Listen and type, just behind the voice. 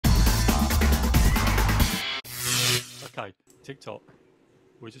Okay, TikTok.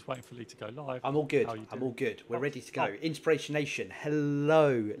 We're just waiting for Lee to go live. I'm all good. How are you I'm doing? all good. We're Oh, ready to go. oh, Inspiration Nation.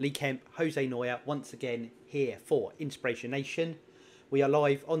 Hello. Lee Kemp, Jose Noya, once again here for Inspiration Nation. We are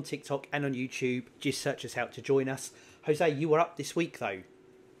live on TikTok and on YouTube. Just search us out to join us. Jose, you were up this week though.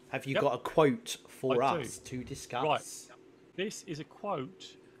 Have you yep, got a quote I for do. us to Right. discuss? This is a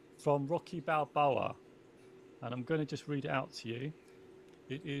quote from Rocky Balboa, and I'm going to just read it out to you.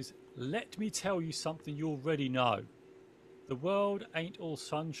 It is, "Let me tell you something you already know. The world ain't all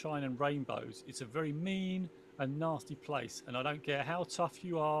sunshine and rainbows. It's a very mean and nasty place, and I don't care how tough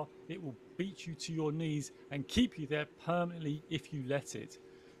you are, it will beat you to your knees and keep you there permanently if you let it.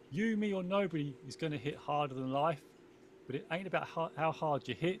 You, me, or nobody is going to hit harder than life, but it ain't about how hard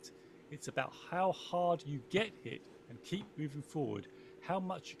you hit. It's about how hard you get hit and keep moving forward, how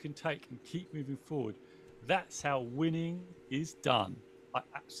much you can take and keep moving forward. That's how winning is done." I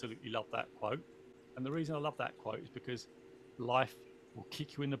absolutely love that quote. And the reason I love that quote is because life will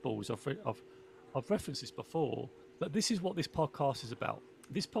kick you in the balls. I've referenced this before, but this is what this podcast is about.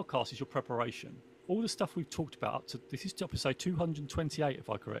 This podcast is your preparation. All the stuff we've talked about up to this is episode 228, if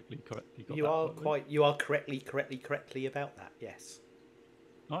I correctly got You that are right, Lee. you are correctly about that. Yes.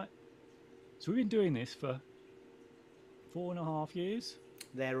 Right. So we've been doing this for 4.5 years,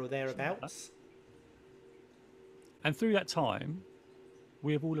 There or something like that. thereabouts. And through that time,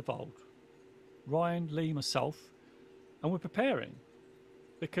 we have all evolved. Ryan, Lee, myself, and we're preparing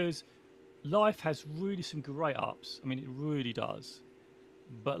because life has really some great ups. I mean, it really does.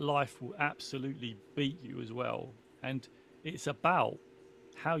 But life will absolutely beat you as well. And it's about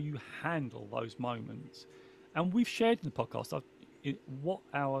how you handle those moments. And we've shared in the podcast what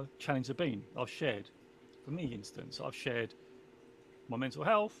our challenges have been. I've shared, for me, instance, I've shared my mental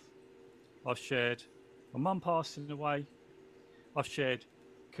health. I've shared my mum passing away. I've shared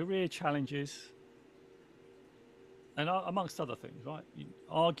career challenges, and amongst other things, right?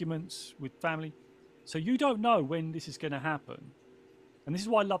 Arguments with family. So you don't know when this is going to happen. And this is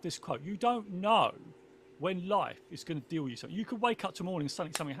why I love this quote. You don't know when life is going to deal with you something. You could wake up tomorrow and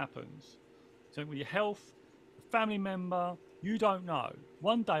suddenly something happens. Something with your health, a family member, you don't know.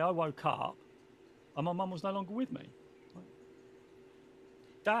 One day I woke up and my mum was no longer with me.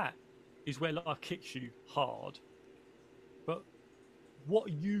 That is where life kicks you hard. But what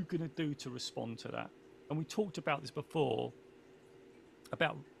are you going to do to respond to that? And we talked about this before,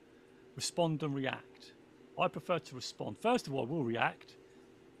 about respond and react. I prefer to respond. First of all, I will react.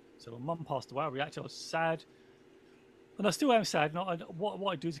 So when mum passed away, I reacted. I was sad, and I still am sad. And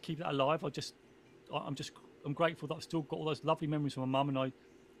what I do to keep that alive, I'm grateful that I've still got all those lovely memories of my mum.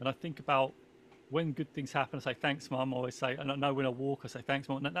 And I think about when good things happen. I say thanks, mum. I always say, and I know when I walk, I say thanks,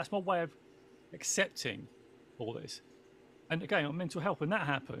 mum. And that's my way of accepting all this. And again, on mental health, when that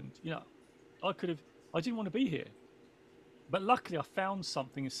happened, I didn't want to be here. But luckily, I found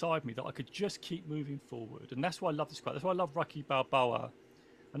something inside me that I could just keep moving forward. And that's why I love this quote. That's why I love Rocky Balboa.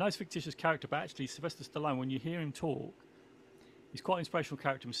 I know it's a fictitious character, but actually, Sylvester Stallone, when you hear him talk, he's quite an inspirational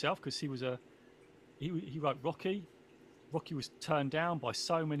character himself because he wrote Rocky. Rocky was turned down by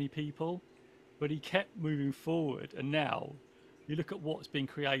so many people, but he kept moving forward. And now you look at what's been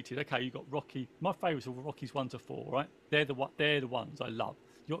created. Okay, you've got Rocky. My favourites are Rockies 1 to 4, right? They're the ones I love.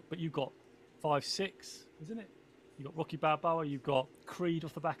 But you've got 5, 6, isn't it? You've got Rocky Balboa. You've got Creed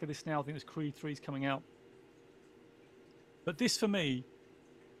off the back of this now. I think there's Creed 3 is coming out. But this, for me,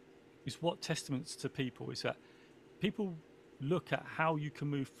 is what testaments to people is that people look at how you can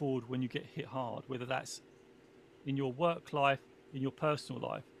move forward when you get hit hard, whether that's in your work life, in your personal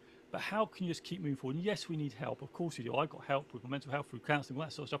life. But how can you just keep moving forward? And yes, we need help. Of course we do. I got help with my mental health through counselling, all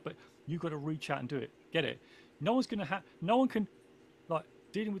that sort of stuff. But you've got to reach out and do it. Get it. No one's going to have. No one can, like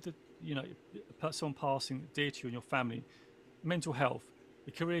dealing with someone passing dear to you and your family, mental health,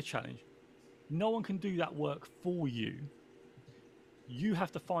 the career challenge. No one can do that work for you. You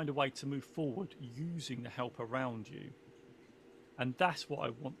have to find a way to move forward using the help around you. And that's what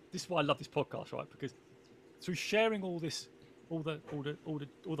I want. This is why I love this podcast, right? Because through sharing all this, all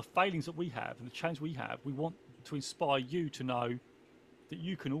the failings that we have and the challenge we have, we want to inspire you to know that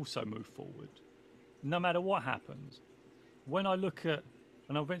you can also move forward, no matter what happens. When I look at,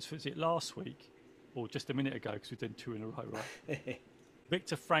 and I went through it last week, or just a minute ago, because we've done 2 in a row, right?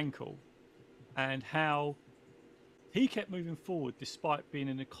 Viktor Frankl, and how he kept moving forward despite being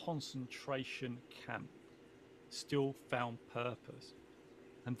in a concentration camp, still found purpose.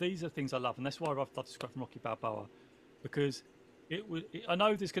 And these are things I love, and that's why I love this quote from Rocky Balboa, because I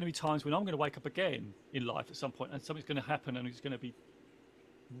know there's going to be times when I'm going to wake up again in life at some point, and something's going to happen, and it's going to be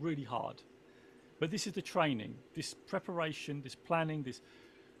really hard. But this is the training, this preparation, this planning, this,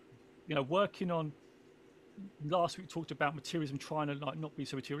 working on last week we talked about materialism, trying to like not be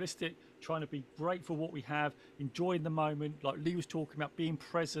so materialistic, trying to be grateful for what we have, enjoying the moment. Like Lee was talking about being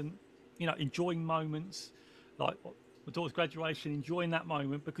present, enjoying moments, like my daughter's graduation, enjoying that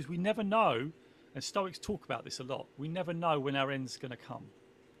moment, because we never know. And Stoics talk about this a lot. We never know when our end's going to come.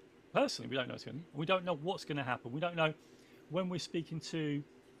 Personally, we don't know what's going to. We don't know what's going to happen. We don't know when we're speaking to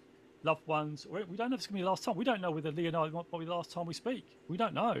loved ones, or we don't know if it's going to be the last time. We don't know whether Lee and I might be the last time we speak. We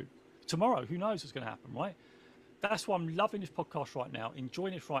don't know. Tomorrow, who knows what's going to happen, right? That's why I'm loving this podcast right now,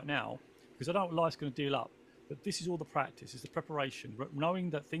 enjoying it right now, because I don't know what life's going to deal up. But this is all the practice, it's the preparation, knowing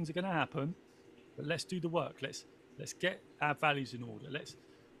that things are going to happen. But let's do the work. Let's get our values in order. Let's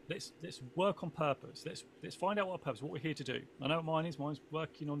work on purpose. Let's find out what our purpose, what we're here to do. I know what mine is. Mine's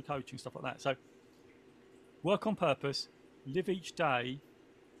working on coaching, stuff like that. So work on purpose. Live each day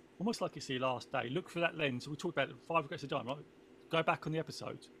almost like it's your last day. Look for that lens. We talked about 5 regrets a dime, right? Go back on the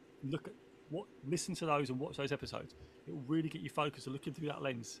episodes. Look at listen to those and watch those episodes. It will really get you focused on looking through that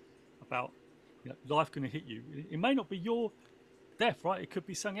lens about life going to hit you. It may not be your death, right? It could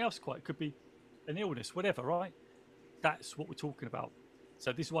be something else. It could be an illness, whatever, right? That's what we're talking about.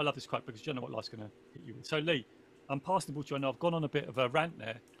 So this is why I love this quote, because you don't know what life's going to hit you with. So Lee, I'm passing the ball to you. I know I've gone on a bit of a rant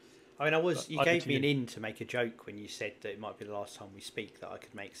there. I mean, you gave me an in to make a joke when you said that it might be the last time we speak, that I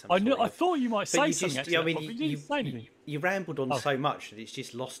could make some. I thought you might say something. Just, I mean, you rambled on so much that it's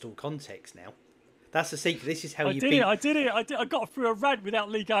just lost all context now. That's the secret. This is how I did it. I got through a rant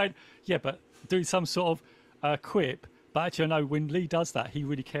without Lee going, yeah, but doing some sort of quip. But actually, I know when Lee does that, he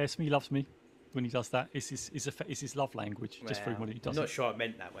really cares for me, he loves me. When he does that, it's his love language, just through when he does it. I'm not sure I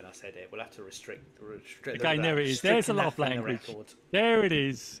meant that when I said it. We'll have to restrict again, there it is. There's a love language. There it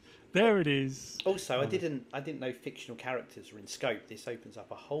is. There it is. Also, I didn't know fictional characters were in scope. This opens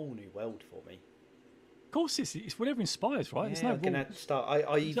up a whole new world for me. Of course, it's whatever inspires, right? Yeah, There's no I'm going to start.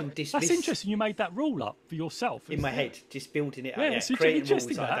 I even dismiss. That's interesting. You made that rule up for yourself in my head, just building it up. Yeah, Yeah, creating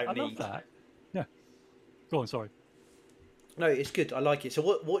rules I don't need. I love that. Yeah. Go on. Sorry. No, it's good. I like it. So,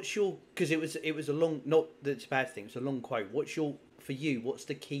 what's your? Because it was a long. Not that it's a bad thing. It's a long quote. What's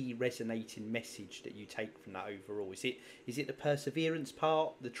the key resonating message that you take from that overall? Is it the perseverance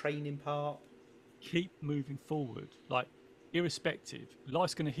part, the training part? Keep moving forward, like irrespective.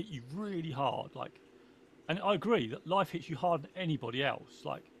 Life's going to hit you really hard, like, and I agree that life hits you harder than anybody else,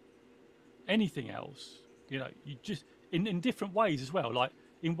 like anything else. You just in different ways as well, like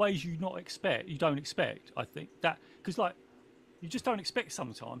in ways you don't expect. I think that because like you just don't expect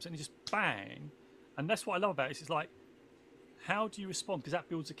sometimes, and it just bang, and that's what I love about it. It's like, how do you respond? Because that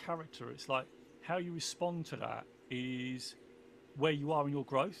builds a character. It's like how you respond to that is where you are in your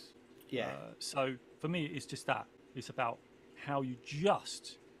growth. Yeah. So for me, it's just that. It's about how you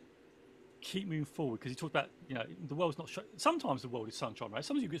just keep moving forward. Because he talked about, the world's not. Sometimes the world is sunshine and rainbows.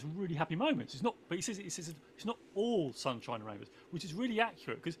 Sometimes you get some really happy moments. It's not. But he says it's not all sunshine and rainbows, which is really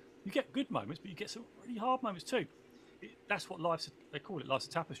accurate. Because you get good moments, but you get some really hard moments too. That's what they call it. Life's a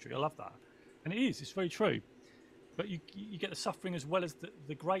tapestry. I love that, and it is. It's very true. But you get the suffering as well as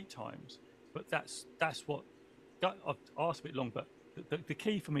the great times. But that's what I've asked a bit long. But the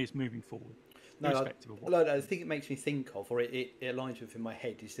key for me is moving forward. The thing it makes me think of, or it aligns with in my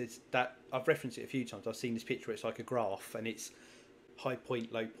head, is this, that I've referenced it a few times. I've seen this picture. It's like a graph, and it's high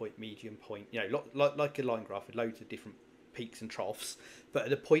point, low point, medium point. Like a line graph with loads of different peaks and troughs. But at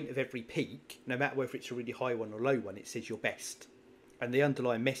the point of every peak, no matter whether it's a really high one or low one, it says your best. And the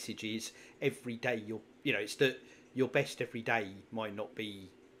underlying message is every day it's that your best every day might not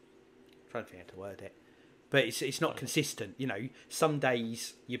be. I'm trying to think how to word it, but it's not consistent. Some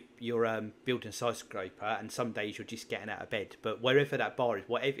days you're building a skyscraper, and some days you're just getting out of bed. But wherever that bar is,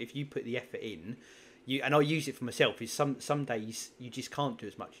 whatever, if you put the effort in, and I use it for myself. Is some days you just can't do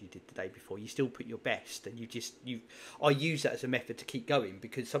as much as you did the day before. You still put your best, and I use that as a method to keep going,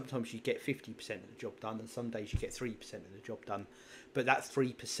 because sometimes you get 50% of the job done, and some days you get 3% of the job done. But that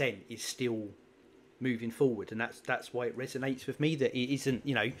 3% is still moving forward, and that's why it resonates with me. That it isn't,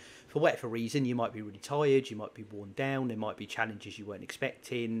 for whatever reason, you might be really tired, you might be worn down, there might be challenges you weren't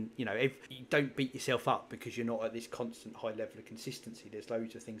expecting. You don't beat yourself up because you're not at this constant high level of consistency. There's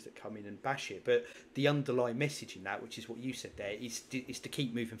loads of things that come in and bash it, but the underlying message in that, which is what you said there, is to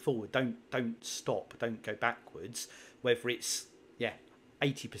keep moving forward. Don't stop, don't go backwards. Whether it's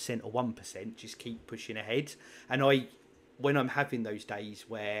 80% or 1%, just keep pushing ahead. And when I'm having those days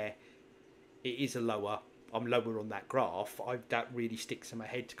where it is I'm lower on that graph, that really sticks in my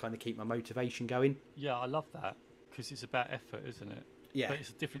head to kind of keep my motivation going. Yeah, I love that, because it's about effort, isn't it? Yeah. But it's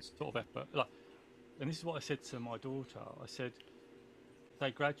a different sort of effort. And this is what I said to my daughter. I said, they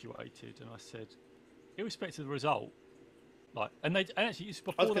graduated, and I said, irrespective of the result, Like, and actually, it's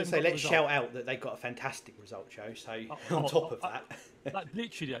before I was going to say, got the let's result. shout out that they got a fantastic result, Joe. So on top of that, like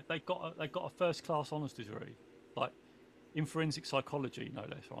literally, they got a first class honours degree, like in forensic psychology, no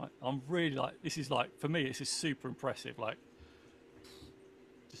less. Right? I'm really like, this is like, for me, this is super impressive. Like,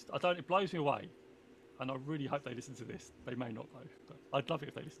 just it blows me away, and I really hope they listen to this. They may not though, but I'd love it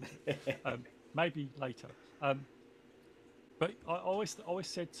if they listen to it. Maybe later. But I always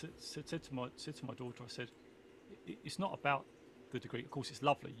said to my daughter, I said, it's not about the degree. Of course, it's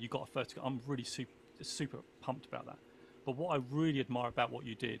lovely. You got a first degree. I'm really super pumped about that. But what I really admire about what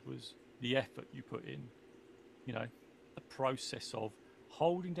you did was the effort you put in. You know, the process of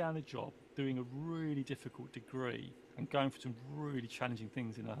holding down a job, doing a really difficult degree, and going for some really challenging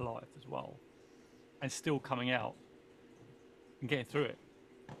things in her life as well, and still coming out and getting through it.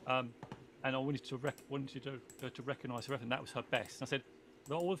 And I wanted to recognise her effort, and that was her best. And I said,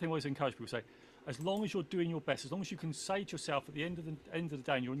 all the thing I always encourage people to say, as long as you're doing your best, as long as you can say to yourself at the end of the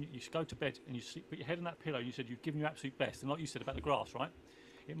day, and you go to bed and you sleep, put your head on that pillow, and you said you've given your absolute best, and like you said about the grass, right?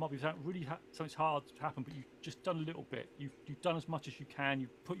 It might be something's hard to happen, but you've just done a little bit. You've done as much as you can.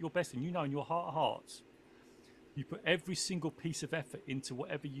 You've put your best in. You know, in your heart of hearts, you put every single piece of effort into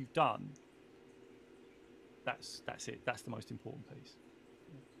whatever you've done. That's it. That's the most important piece.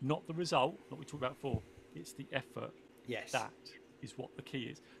 Not the result, like we talked about before. It's the effort. yes, That is what the key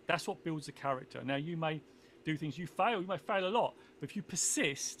is. That's what builds a character. Now, you may do things, you may fail a lot, but if you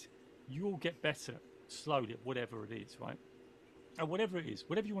persist, you'll get better slowly at whatever it is, right? And whatever it is,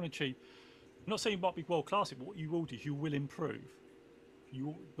 whatever you want to achieve, I'm not saying you might be world class, but what you will do is you will improve.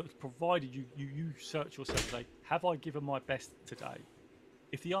 But provided you search yourself and say, have I given my best today?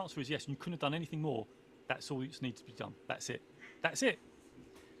 If the answer is yes, and you couldn't have done anything more, that's all that needs to be done. That's it. That's it.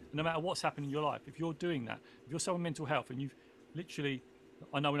 No matter what's happened in your life, if you're doing that, if you're someone with mental health and you've literally,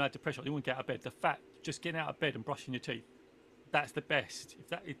 I know when I had depression, I didn't want to get out of bed. The fact, just getting out of bed and brushing your teeth, that's the best.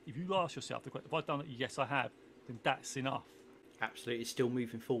 If you ask yourself the question, have I done it? Yes, I have. Then that's enough. absolutely. Still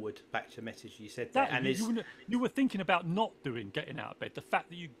moving forward. Back to the message you said there, and you were thinking about not getting out of bed. The fact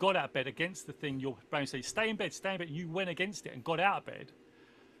that you got out of bed against the thing your brain says, stay in bed, and you went against it and got out of bed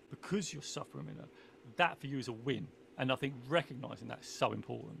because you're suffering with it. That for you is a win. And I think recognising that's so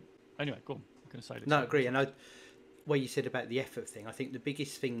important. Anyway, go on. I'm going to say this. No, I agree. And what you said about the effort thing, I think the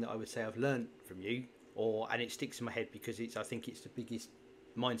biggest thing that I would say I've learned from you, and it sticks in my head because I think it's the biggest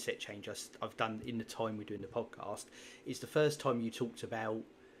mindset change I've done in the time we're doing the podcast, is the first time you talked about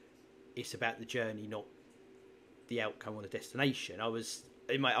it's about the journey, not the outcome or the destination. I'm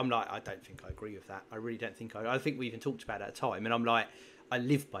like, I don't think I agree with that. I really don't think I think we even talked about it at a time, and I'm like, I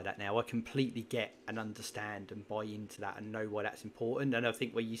live by that now. I completely get and understand and buy into that and know why that's important. And I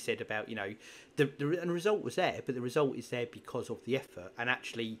think what you said about, you know, the result was there, but the result is there because of the effort. And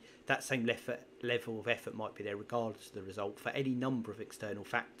actually, that same level of effort might be there regardless of the result for any number of external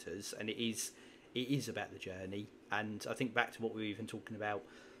factors. And it is about the journey. And I think back to what we were even talking about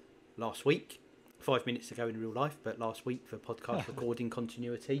last week, 5 minutes ago in real life, but last week for podcast recording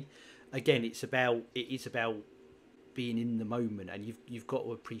continuity. Again, it is about being in the moment, and you've got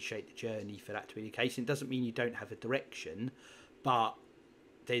to appreciate the journey for that to be the case. And it doesn't mean you don't have a direction, but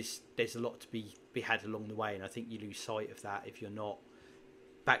there's a lot to be had along the way, and I think you lose sight of that if you're not.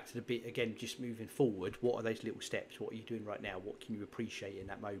 Back to the bit again, just moving forward, what are those little steps? What are you doing right now? What can you appreciate in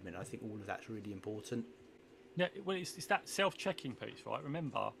that moment? I think all of that's really important. Yeah, well, it's that self-checking piece, right?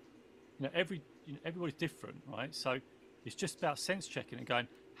 Remember, everybody's different, right? So it's just about sense checking and going,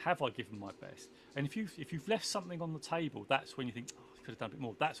 have I given my best? And if you've left something on the table, that's when you think, oh, I could have done a bit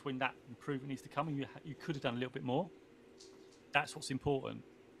more. That's when that improvement needs to come, and you could have done a little bit more. That's what's important.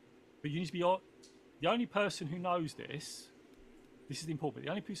 But you need to be the only person who knows this. This is the important bit.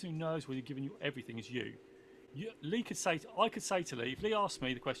 The only person who knows whether you're giving you everything is you. I could say to Lee, if Lee asked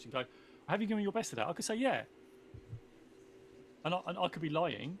me the question, go, have you given your best today? I could say, yeah. And I could be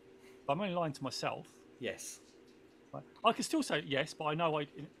lying, but I'm only lying to myself. Yes. Right. I can still say yes, but I know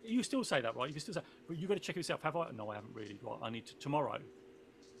you still say that, right? You can still say, but you've got to check yourself. Have I? No, I haven't really. Right, I need to tomorrow.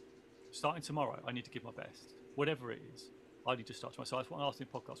 Starting tomorrow, I need to give my best. Whatever it is, I need to start tomorrow. So that's what I asked in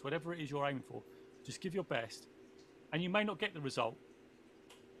the podcast. Whatever it is you're aiming for, just give your best, and you may not get the result,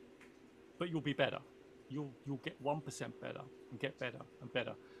 but you'll be better. You'll get 1% better and get better and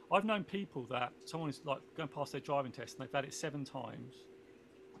better. I've known people that someone is like going past their driving test and they've had it 7 times,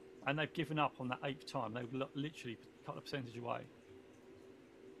 and they've given up on that 8th time. They were literally a couple of percentage away.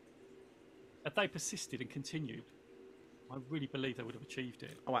 If they persisted and continued, I really believe they would have achieved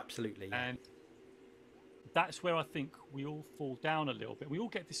it. Oh, absolutely. Yeah. And that's where I think we all fall down a little bit. We all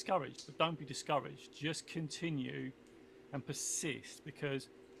get discouraged, but don't be discouraged. Just continue and persist,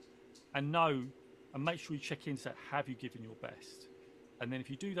 and know and make sure you check in and say, have you given your best? And then if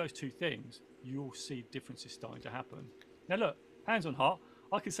you do those two things, you'll see differences starting to happen. Now look, hands on heart,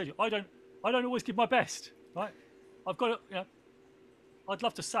 I can say to you, I don't always give my best, right? I've got to, you know, I'd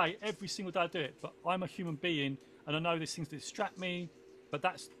love to say every single day I do it, but I'm a human being, and I know there's things that distract me, but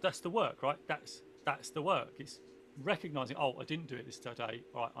that's the work, right? That's the work. It's recognizing, oh, I didn't do it this day.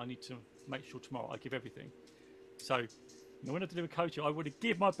 All right, I need to make sure tomorrow I give everything. So, you know, when I deliver coaching, I want to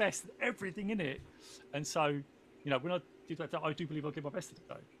give my best, everything in it. And so, you know, when I do that, I do believe I'll give my best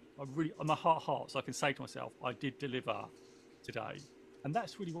today. I'm a heart, so I can say to myself, I did deliver today. And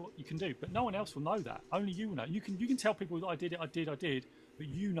that's really what you can do. But no one else will know that. Only you know. You can tell people that I did it, I did, but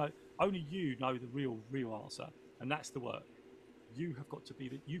you know, only you know the real answer. And that's the work. You've got to be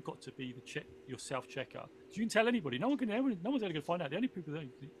the check, your self-checker. So you can tell anybody. No one's ever going to find out. The only people that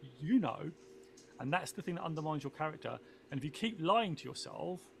you know, and that's the thing that undermines your character. And if you keep lying to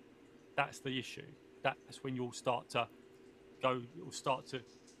yourself, that's the issue. That's when you'll start to go.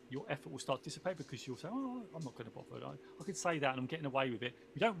 Your effort will start to dissipate because you'll say, "Oh, I'm not going to bother. I can say that, and I'm getting away with it."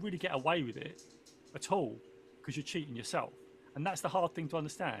 You don't really get away with it at all because you're cheating yourself, and that's the hard thing to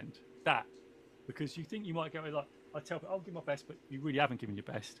understand. That because you think you might get away, like I tell people, I'll give my best, but you really haven't given your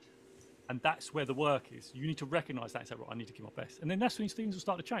best, and that's where the work is. You need to recognise that and say, "Right, I need to give my best," and then that's when things will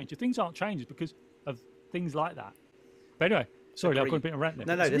start to change. If things aren't changing because of things like that. But anyway, sorry, I've got a bit of rant there.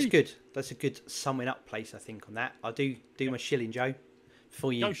 No, that's really good. That's a good summing up place, I think, on that. I do my shilling, Joe.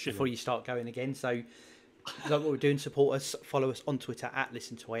 Before you start going again, so like what we're doing, support us, follow us on Twitter at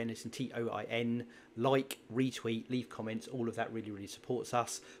ListenToin, listen TOIN, like, retweet, leave comments, all of that really supports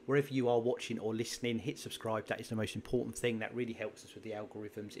us. Wherever you are watching or listening, hit subscribe. That is the most important thing. That really helps us with the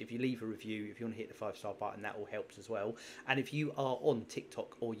algorithms. If you leave a review, if you want to hit the 5-star button, that all helps as well. And if you are on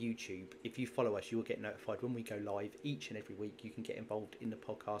TikTok or YouTube, if you follow us, you will get notified when we go live each and every week. You can get involved in the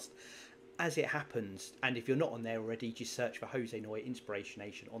podcast as it happens, and if you're not on there already, just search for Jose Noya Inspiration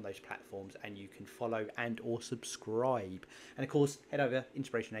on those platforms and you can follow and or subscribe. And of course, head over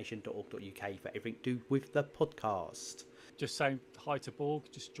inspirationnation.org.uk for everything to do with the podcast. Just saying hi to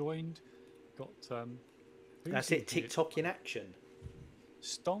Borg, just joined. Got that's it, TikTok in action.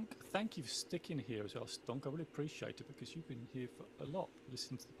 Stonk, thank you for sticking here as well, Stonk. I really appreciate it because you've been here for a lot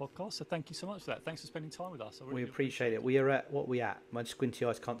listening to the podcast. So thank you so much for that. Thanks for spending time with us. We appreciate it. We are at what we at? My squinty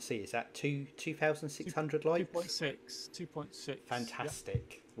eyes can't see. Is that 2,600 likes? 2.6. Fantastic.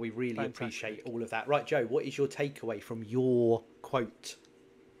 Yep. We really appreciate all of that. Right, Joe, what is your takeaway from your quote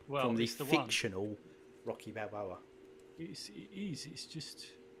from the fictional Rocky Balboa? It's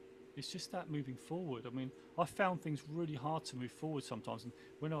just that moving forward. I mean, I found things really hard to move forward sometimes, and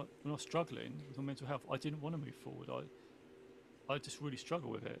when I was struggling with my mental health, I didn't want to move forward. I just really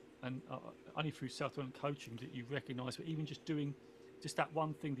struggle with it, and only through self-development coaching that you recognise that even just doing just that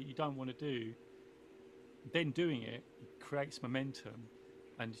one thing that you don't want to do, then doing it creates momentum,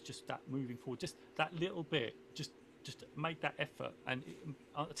 and it's just that moving forward, just that little bit, just make that effort. And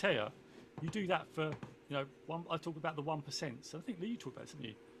I'll tell you, you do that for I talk about the 1%. So I think you talked about it, didn't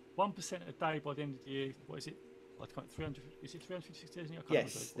you? 1% a day by the end of the year. What is it? I can't. 300. Is it 356 days?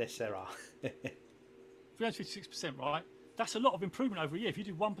 Yes, there are. 356%, right? That's a lot of improvement over a year. If you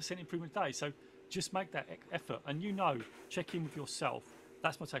do 1% improvement a day, so just make that effort, and check in with yourself.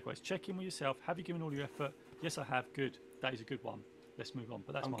 That's my takeaways. Check in with yourself. Have you given all your effort? Yes, I have. Good. That is a good one. Let's move on.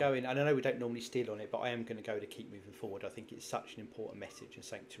 But that's going, and I know we don't normally steal on it, but I am going to go to keep moving forward. I think it's such an important message and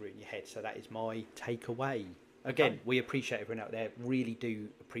something to root in your head. So that is my takeaway. Again, we appreciate everyone out there. Really do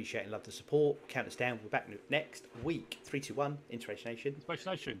appreciate and love the support. Count us down. We're back next week. 3, 2, 1. Inspiration Nation.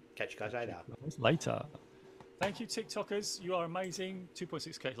 Catch you guys later. Thank you, TikTokers. You are amazing.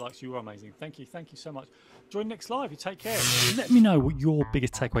 2.6k likes. You are amazing. Thank you so much. Join next live. You take care. Let me know what your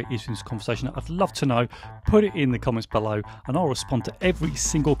biggest takeaway is from this conversation. I'd love to know. Put it in the comments below, and I'll respond to every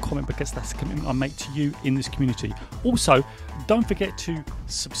single comment because that's the commitment I make to you in this community. Also, don't forget to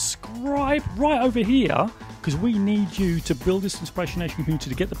subscribe right over here because we need you to build this Inspiration Nation community,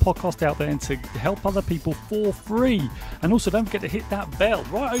 to get the podcast out there and to help other people for free. And also, don't forget to hit that bell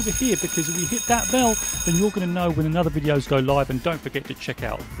right over here, because if you hit that bell, then you're going to know when another videos go live. And don't forget to check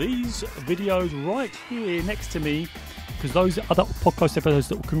out these videos right here next to me, because those are other podcast episodes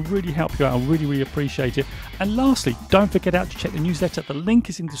that can really help you out. I really appreciate it. And lastly, don't forget to check the newsletter. The link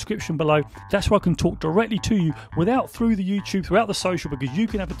is in the description below. That's where I can talk directly to you through the YouTube, throughout the social, because you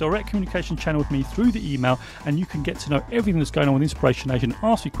can have a direct communication channel with me through the email, and you can get to know everything that's going on with Inspiration Nation,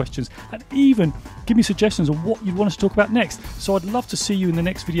 ask me questions, and even give me suggestions on what you'd want us to talk about next. So I'd love to see you in the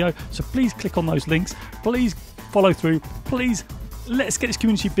next video. So please click on those links. Please follow through. Please, let's get this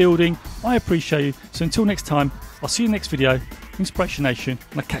community building. I appreciate you. So until next time, I'll see you in the next video, Inspiration Nation,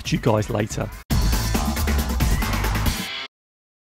 and I'll catch you guys later.